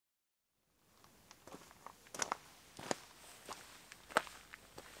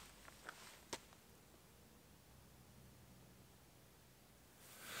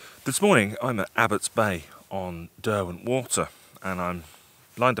This morning I'm at Abbott's Bay on Derwent Water and I'm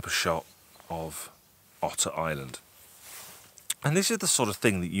lined up a shot of Otter Island. And this is the sort of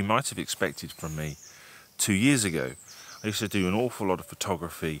thing that you might have expected from me 2 years ago. I used to do an awful lot of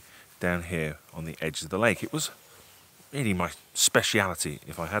photography down here on the edge of the lake. It was really my speciality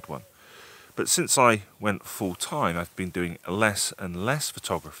if I had one. But since I went full-time, I've been doing less and less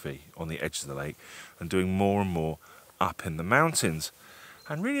photography on the edge of the lake and doing more and more up in the mountains.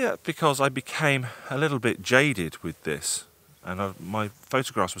 And really that's because I became a little bit jaded with this, and my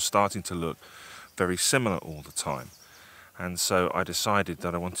photographs were starting to look very similar all the time. And so I decided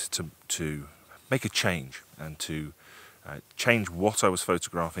that I wanted to make a change and to change what I was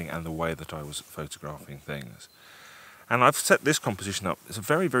photographing and the way that I was photographing things. And I've set this composition up. It's a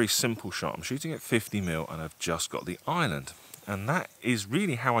very, very simple shot. I'm shooting at 50mm and I've just got the island. And that is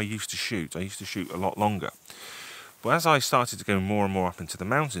really how I used to shoot. I used to shoot a lot longer. But as I started to go more and more up into the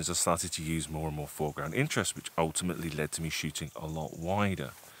mountains, I started to use more and more foreground interest, which ultimately led to me shooting a lot wider.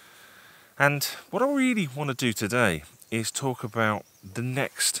 And what I really want to do today is talk about the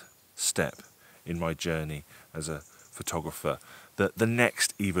next step in my journey as a photographer, the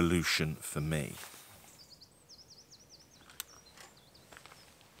next evolution for me.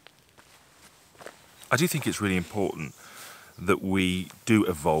 I do think it's really important that we do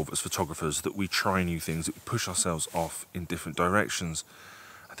evolve as photographers, that we try new things, that we push ourselves off in different directions.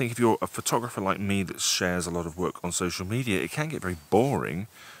 I think if you're a photographer like me that shares a lot of work on social media, it can get very boring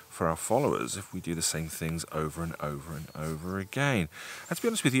for our followers if we do the same things over and over and over again. And to be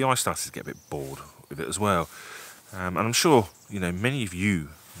honest with you, I started to get a bit bored with it as well. And I'm sure, many of you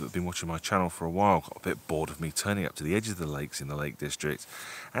that have been watching my channel for a while got a bit bored of me turning up to the edge of the lakes in the Lake District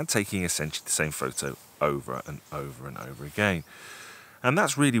and taking essentially the same photo over and over and over again. And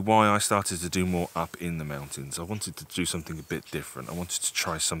that's really why I started to do more up in the mountains. I wanted to do something a bit different. I wanted to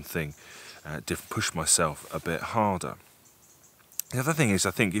try something different, push myself a bit harder. The other thing is,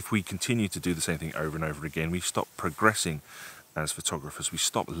 I think if we continue to do the same thing over and over again, we stop progressing as photographers, we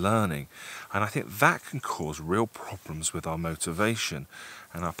stop learning, and I think that can cause real problems with our motivation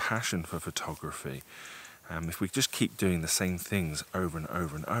and our passion for photography. If we just keep doing the same things over and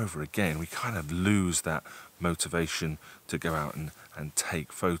over and over again, we kind of lose that motivation to go out and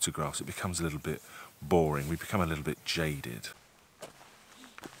take photographs. It becomes a little bit boring, we become a little bit jaded.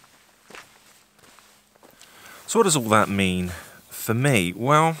 So what does all that mean for me?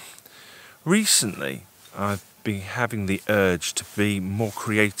 Well, recently I've been having the urge to be more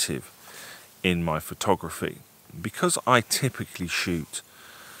creative in my photography. Because I typically shoot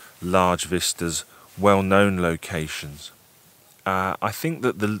large vistas, well-known locations, I think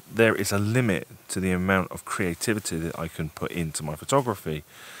that there is a limit to the amount of creativity that I can put into my photography.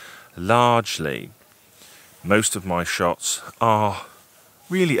 Largely, most of my shots are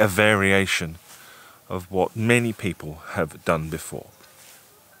really a variation of what many people have done before.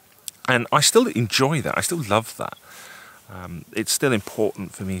 And I still enjoy that, I still love that. It's still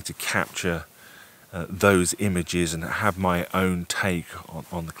important for me to capture those images and have my own take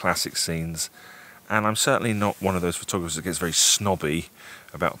on the classic scenes. And I'm certainly not one of those photographers that gets very snobby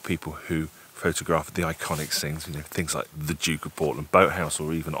about people who photograph the iconic scenes, things like the Duke of Portland Boathouse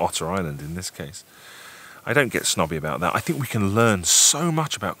or even Otter Island in this case. I don't get snobby about that. I think we can learn so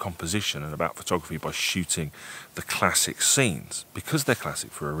much about composition and about photography by shooting the classic scenes, because they're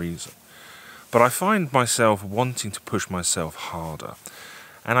classic for a reason. But I find myself wanting to push myself harder.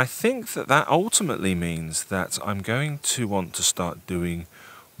 And I think that ultimately means that I'm going to want to start doing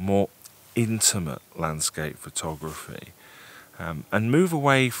more intimate landscape photography and move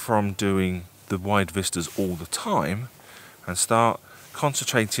away from doing the wide vistas all the time and start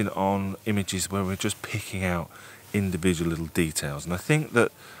concentrating on images where we're just picking out individual little details. And I think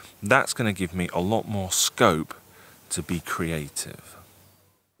that that's going to give me a lot more scope to be creative.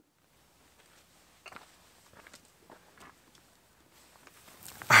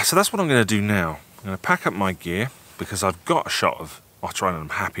 So that's what I'm going to do now. I'm going to pack up my gear because I've got a shot of Otter Island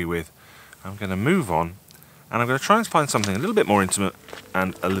I'm happy with. I'm going to move on and I'm going to try and find something a little bit more intimate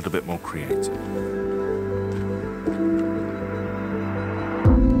and a little bit more creative.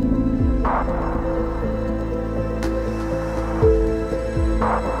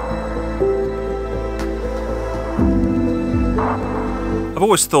 I've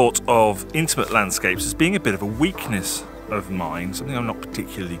always thought of intimate landscapes as being a bit of a weakness of mine, something I'm not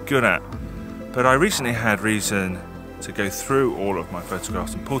particularly good at. But I recently had reason to go through all of my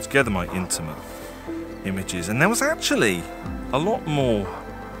photographs and pull together my intimate images, and there was actually a lot more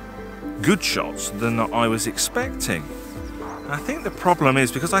good shots than I was expecting. And I think the problem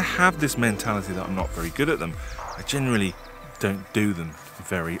is because I have this mentality that I'm not very good at them, I generally don't do them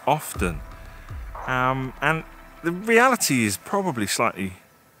very often. And the reality is probably slightly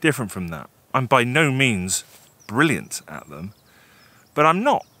different from that. I'm by no means brilliant at them, but I'm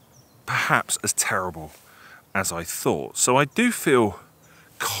not perhaps as terrible as I thought. So I do feel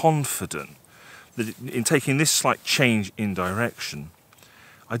confident that in taking this slight change in direction,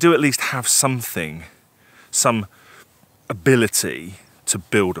 I do at least have something, some ability to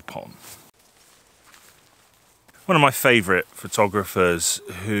build upon. One of my favourite photographers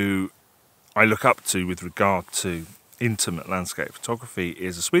who I look up to with regard to intimate landscape photography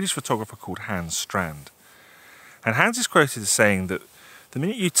is a Swedish photographer called Hans Strand. And Hans is quoted as saying that the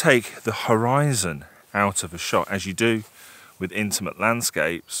minute you take the horizon out of a shot, as you do with intimate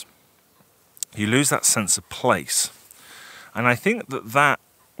landscapes, you lose that sense of place. And I think that that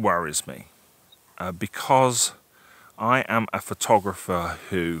worries me because I am a photographer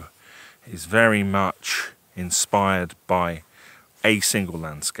who is very much inspired by a single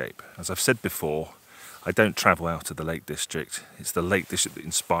landscape. As I've said before, I don't travel out of the Lake District. It's the Lake District that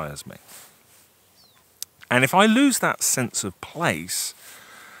inspires me. And if I lose that sense of place,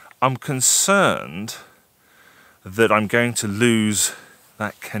 I'm concerned that I'm going to lose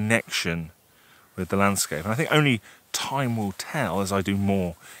that connection with the landscape. And I think only time will tell as I do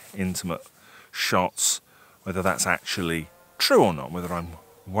more intimate shots whether that's actually true or not, whether I'm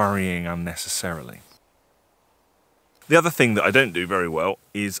worrying unnecessarily. The other thing that I don't do very well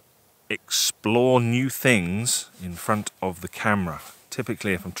is explore new things in front of the camera.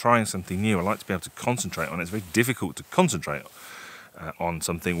 Typically, if I'm trying something new, I like to be able to concentrate on it. It's very difficult to concentrate on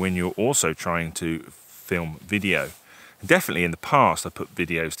something when you're also trying to film video. And definitely in the past, I put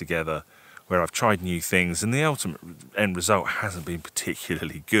videos together where I've tried new things and the ultimate end result hasn't been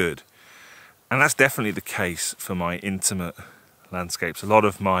particularly good. And that's definitely the case for my intimate landscapes. A lot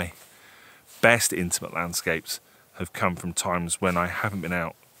of my best intimate landscapes have come from times when I haven't been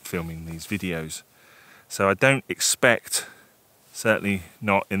out filming these videos. So I don't expect, certainly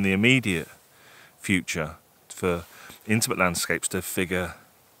not in the immediate future, for intimate landscapes to figure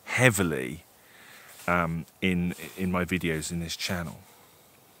heavily in my videos in this channel.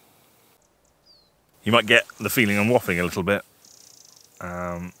 You might get the feeling I'm waffling a little bit,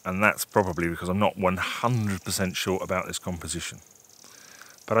 and that's probably because I'm not 100% sure about this composition.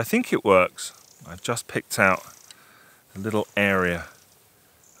 But I think it works. I've just picked out a little area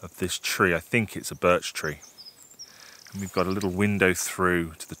of this tree. I think it's a birch tree. And we've got a little window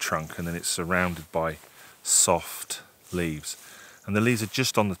through to the trunk, and then it's surrounded by soft leaves. And the leaves are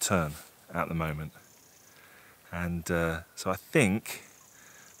just on the turn at the moment. And so I think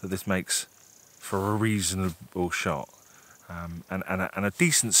that this makes for a reasonable shot and a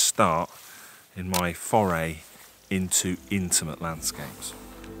decent start in my foray into intimate landscapes.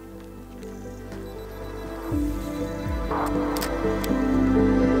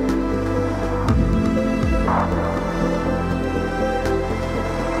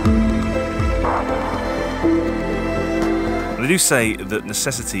 They do say that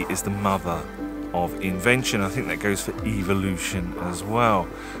necessity is the mother of invention. I think that goes for evolution as well.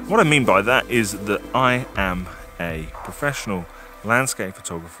 What I mean by that is that I am a professional landscape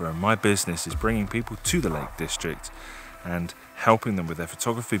photographer and my business is bringing people to the Lake District and helping them with their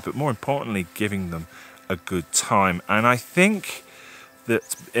photography, but more importantly giving them a good time. And I think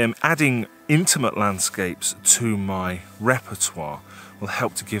that adding intimate landscapes to my repertoire will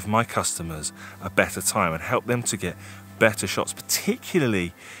help to give my customers a better time and help them to get better shots,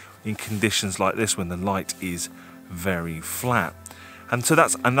 particularly in conditions like this when the light is very flat. And so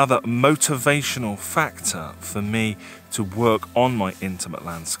that's another motivational factor for me to work on my intimate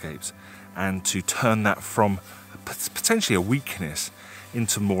landscapes and to turn that from potentially a weakness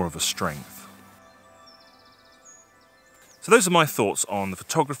into more of a strength. So those are my thoughts on the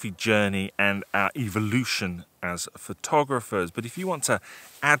photography journey and our evolution as photographers. But if you want to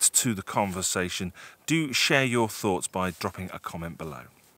add to the conversation, do share your thoughts by dropping a comment below.